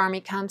mighty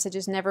army comes, such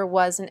as never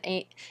was in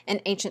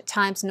ancient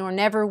times, nor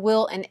never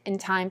will in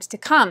times to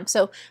come.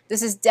 So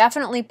this is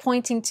definitely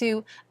pointing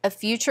to a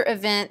future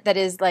event that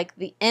is like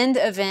the end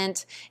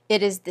event.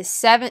 It is the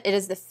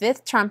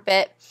 5th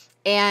trumpet,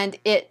 and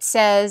it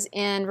says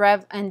in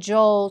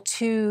Joel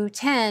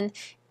 2:10,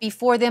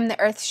 before them the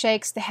earth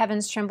shakes, the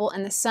heavens tremble,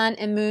 and the sun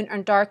and moon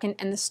are darkened,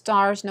 and the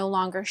stars no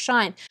longer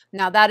shine.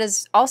 Now that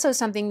is also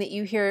something that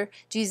you hear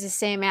Jesus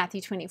say in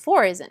Matthew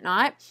 24, is it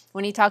not?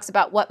 When he talks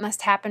about what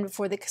must happen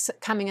before the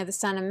coming of the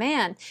Son of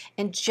Man.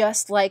 And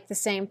just like the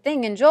same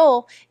thing in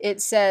Joel, it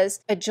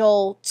says,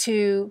 Joel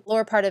 2,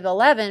 lower part of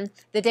 11,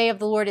 the day of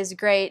the Lord is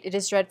great, it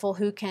is dreadful,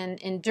 who can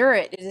endure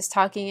it? It is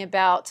talking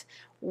about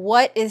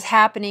what is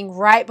happening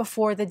right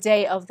before the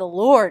day of the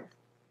Lord.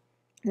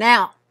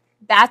 Now,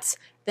 that's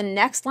the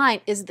next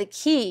line is the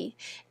key,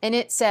 and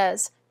it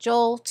says,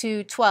 Joel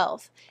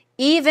 2:12,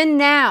 even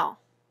now,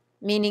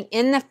 meaning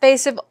in the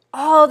face of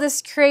all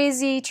this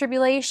crazy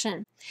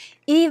tribulation,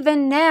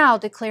 even now,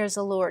 declares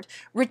the Lord,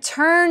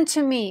 return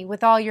to me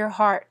with all your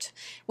heart,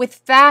 with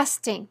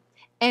fasting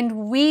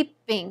and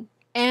weeping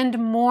and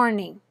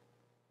mourning.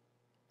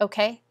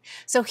 Okay?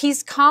 So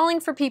he's calling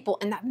for people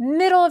in the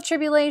middle of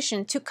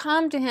tribulation to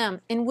come to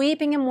him in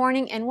weeping and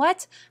mourning and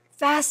what?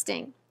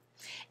 Fasting.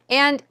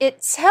 And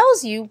it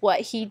tells you what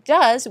he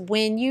does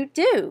when you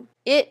do.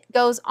 It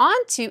goes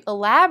on to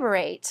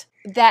elaborate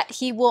that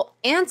he will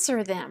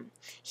answer them.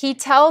 He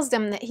tells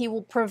them that he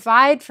will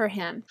provide for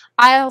him.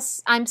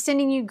 I'm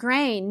sending you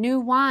grain,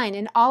 new wine,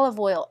 and olive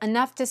oil,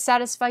 enough to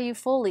satisfy you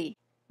fully.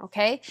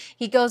 Okay?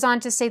 He goes on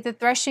to say the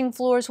threshing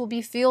floors will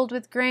be filled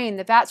with grain.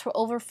 The vats will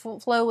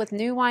overflow with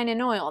new wine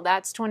and oil.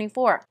 That's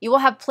 24. You will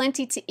have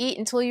plenty to eat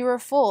until you are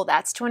full.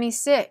 That's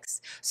 26.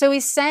 So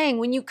he's saying,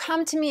 when you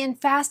come to me in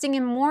fasting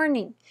and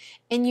mourning,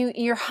 and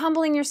you're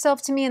humbling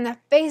yourself to me in the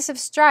face of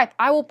strife,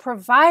 I will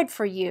provide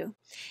for you.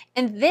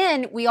 And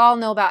then we all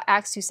know about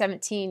Acts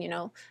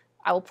 2:17,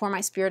 I will pour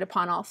my spirit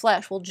upon all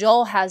flesh. Well,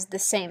 Joel has the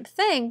same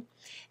thing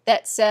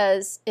that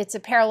says, it's a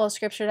parallel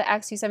scripture to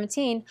Acts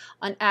 2:17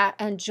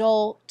 on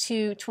Joel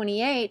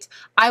 2:28,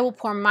 I will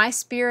pour my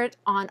spirit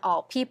on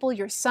all people.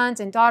 Your sons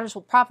and daughters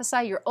will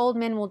prophesy, your old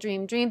men will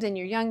dream dreams, and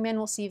your young men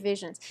will see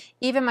visions.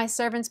 Even my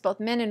servants, both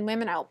men and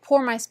women, I will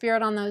pour my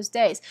spirit on those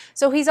days.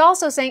 So he's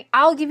also saying,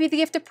 I'll give you the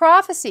gift of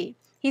prophecy.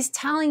 He's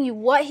telling you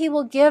what he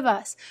will give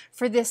us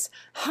for this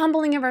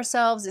humbling of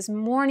ourselves, this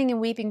mourning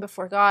and weeping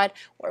before God,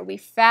 where we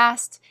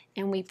fast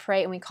and we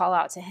pray and we call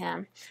out to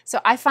him. So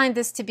I find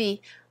this to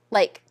be,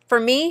 like, for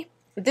me,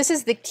 this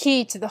is the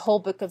key to the whole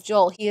book of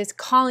Joel. He is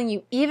calling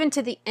you even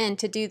to the end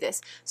to do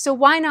this. So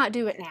why not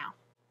do it now?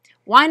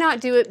 Why not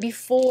do it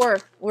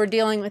before we're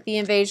dealing with the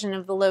invasion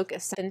of the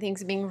locusts and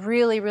things being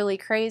really, really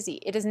crazy?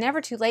 It is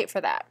never too late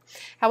for that.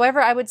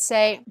 However, I would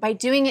say by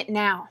doing it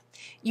now,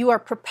 you are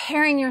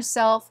preparing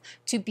yourself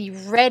to be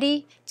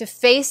ready to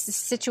face the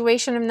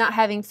situation of not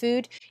having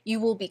food. You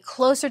will be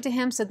closer to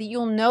him so that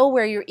you'll know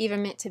where you're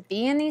even meant to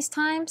be in these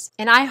times.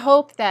 And I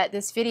hope that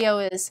this video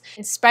is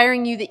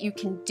inspiring you that you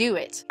can do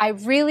it. I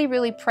really,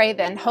 really pray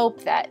and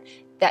hope that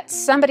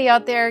somebody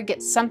out there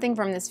gets something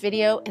from this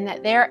video and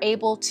that they're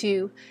able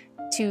to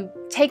to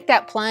take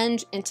that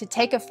plunge and to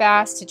take a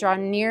fast to draw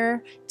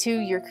near to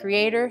your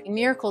Creator.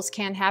 Miracles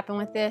can happen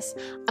with this.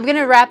 I'm going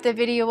to wrap the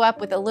video up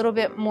with a little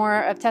bit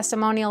more of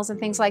testimonials and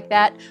things like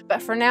that.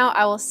 But for now,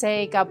 I will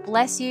say God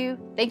bless you.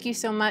 Thank you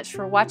so much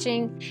for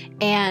watching,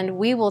 and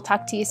we will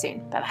talk to you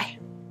soon. Bye-bye.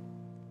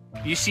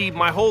 You see,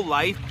 my whole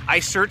life, I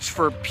searched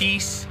for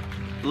peace,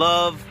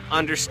 love,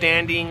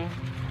 understanding,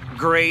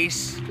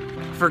 grace,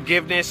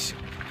 forgiveness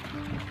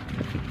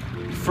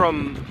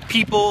from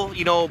people,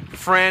 you know,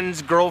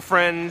 friends,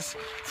 girlfriends,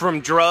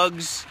 from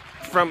drugs,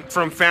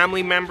 from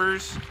family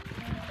members,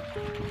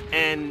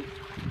 and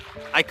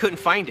I couldn't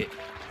find it.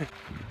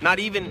 Not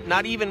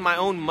even my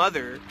own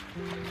mother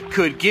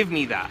could give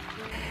me that.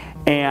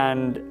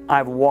 And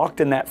I've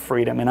walked in that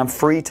freedom, and I'm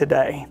free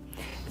today.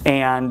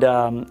 And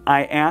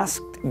I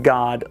asked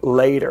God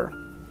later,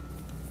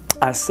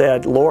 I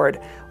said, Lord,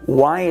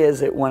 why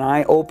is it when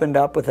I opened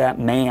up with that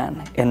man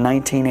in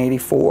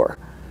 1984,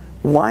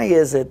 why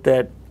is it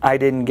that I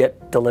didn't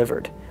get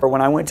delivered? Or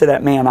when I went to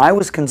that man, I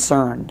was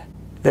concerned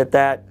that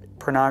that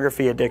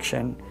pornography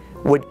addiction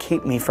would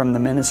keep me from the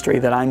ministry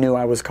that I knew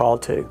I was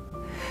called to.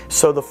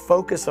 So the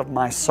focus of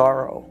my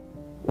sorrow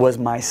was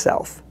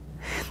myself.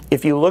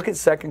 If you look at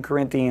 2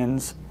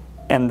 Corinthians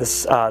and the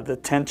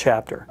 10th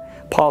chapter,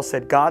 Paul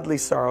said godly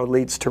sorrow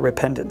leads to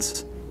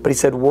repentance, but he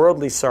said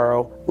worldly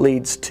sorrow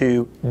leads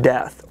to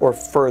death or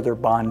further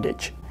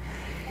bondage.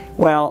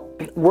 Well,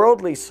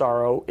 worldly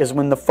sorrow is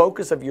when the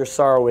focus of your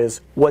sorrow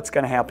is, what's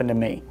going to happen to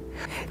me?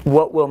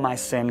 What will my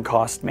sin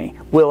cost me?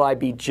 Will I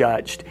be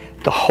judged?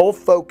 The whole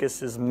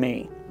focus is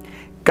me.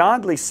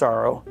 Godly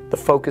sorrow, the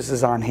focus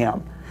is on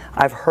Him.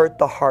 I've hurt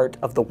the heart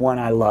of the one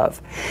I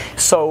love.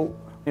 So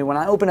when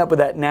I opened up with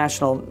that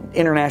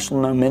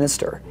international known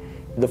minister,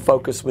 the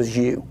focus was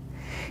you.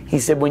 He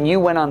said, when you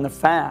went on the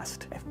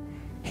fast,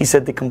 he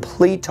said the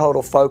complete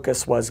total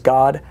focus was,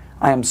 God,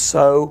 I am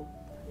so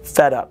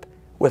fed up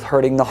with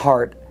hurting the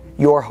heart,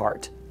 your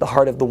heart, the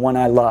heart of the one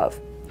I love.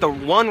 The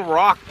one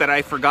rock that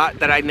I forgot,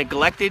 that I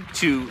neglected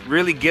to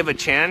really give a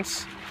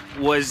chance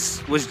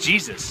was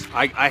Jesus.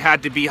 I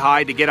had to be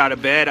high to get out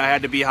of bed. I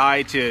had to be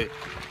high to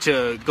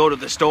go to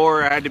the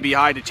store. I had to be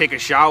high to take a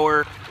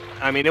shower.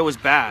 I mean, it was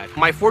bad.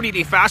 My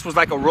 40-day fast was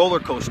like a roller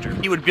coaster.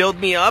 He would build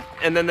me up,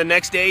 and then the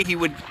next day he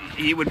would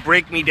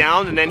break me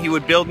down, and then he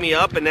would build me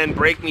up and then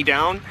break me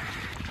down.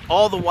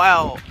 All the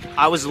while,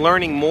 I was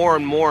learning more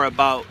and more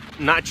about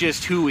not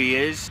just who He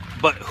is,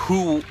 but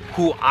who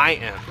I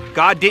am.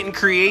 God didn't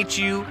create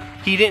you.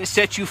 He didn't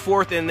set you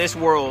forth in this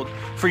world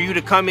for you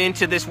to come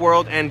into this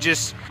world and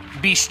just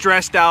be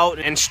stressed out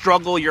and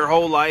struggle your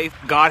whole life.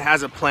 God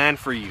has a plan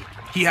for you.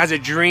 He has a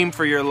dream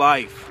for your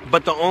life.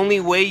 But the only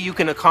way you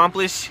can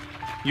accomplish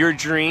your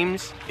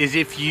dreams is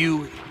if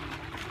you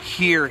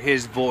hear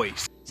His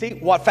voice. See,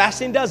 what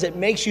fasting does, it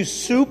makes you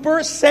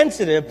super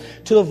sensitive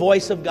to the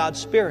voice of God's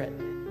Spirit.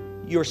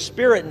 Your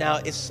spirit now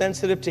is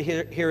sensitive to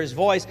hear His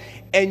voice,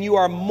 and you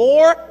are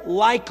more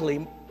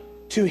likely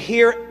to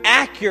hear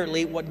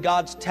accurately what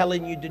God's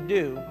telling you to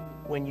do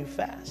when you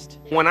fast.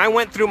 When I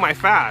went through my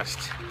fast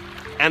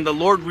and the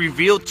Lord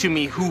revealed to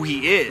me who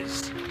He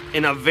is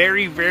in a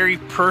very, very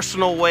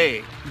personal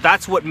way,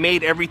 that's what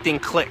made everything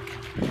click.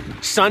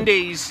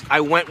 Sundays,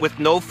 I went with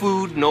no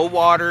food, no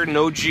water,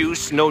 no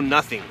juice, no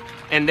nothing.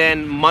 And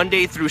then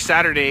Monday through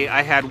Saturday,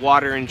 I had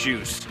water and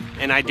juice.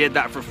 And I did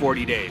that for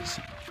 40 days.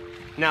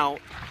 Now,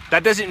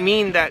 that doesn't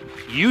mean that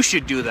you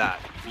should do that.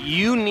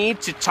 You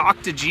need to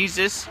talk to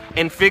Jesus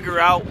and figure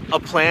out a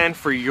plan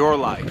for your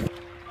life.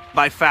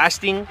 By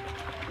fasting,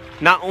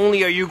 not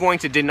only are you going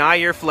to deny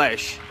your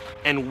flesh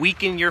and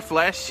weaken your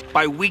flesh,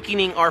 by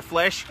weakening our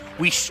flesh,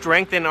 we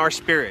strengthen our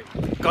spirit.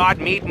 God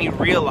made me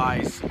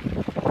realize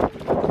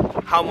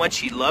how much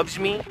He loves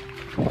me,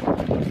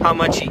 how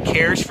much He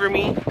cares for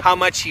me, how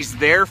much He's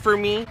there for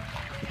me,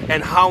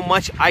 and how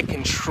much I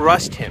can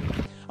trust Him.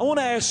 I want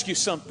to ask you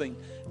something.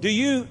 Do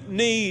you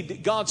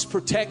need God's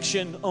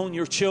protection on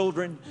your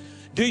children?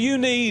 Do you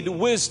need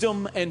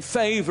wisdom and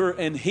favor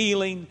and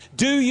healing?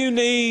 Do you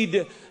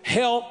need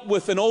help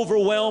with an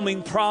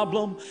overwhelming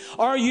problem?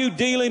 Are you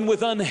dealing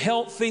with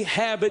unhealthy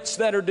habits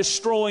that are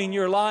destroying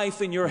your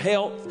life and your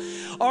health?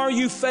 Are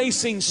you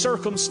facing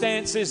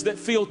circumstances that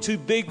feel too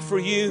big for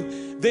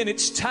you? Then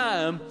it's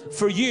time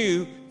for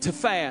you to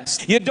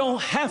fast. You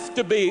don't have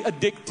to be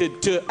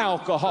addicted to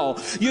alcohol.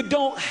 You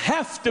don't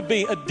have to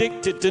be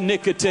addicted to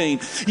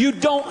nicotine. You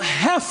don't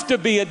have to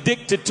be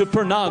addicted to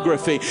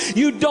pornography.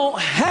 You don't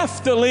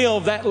have to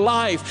live that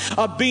life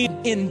of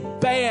being in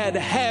bad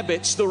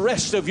habits the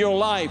rest of your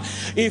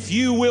life. If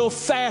you will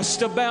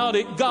fast about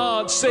it,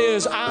 God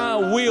says, I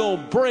will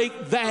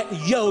break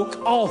that yoke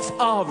off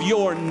of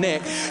your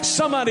neck.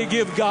 Somebody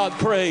give God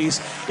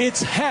praise.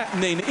 It's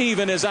happening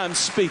even as I'm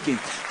speaking.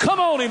 Come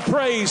on and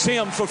praise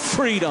Him for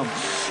freedom.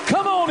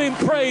 Come on and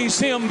praise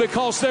Him,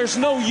 because there's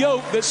no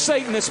yoke that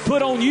Satan has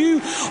put on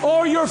you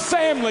or your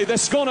family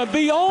that's going to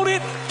be on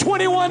it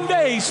 21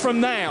 days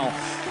from now.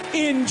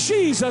 In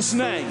Jesus'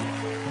 name.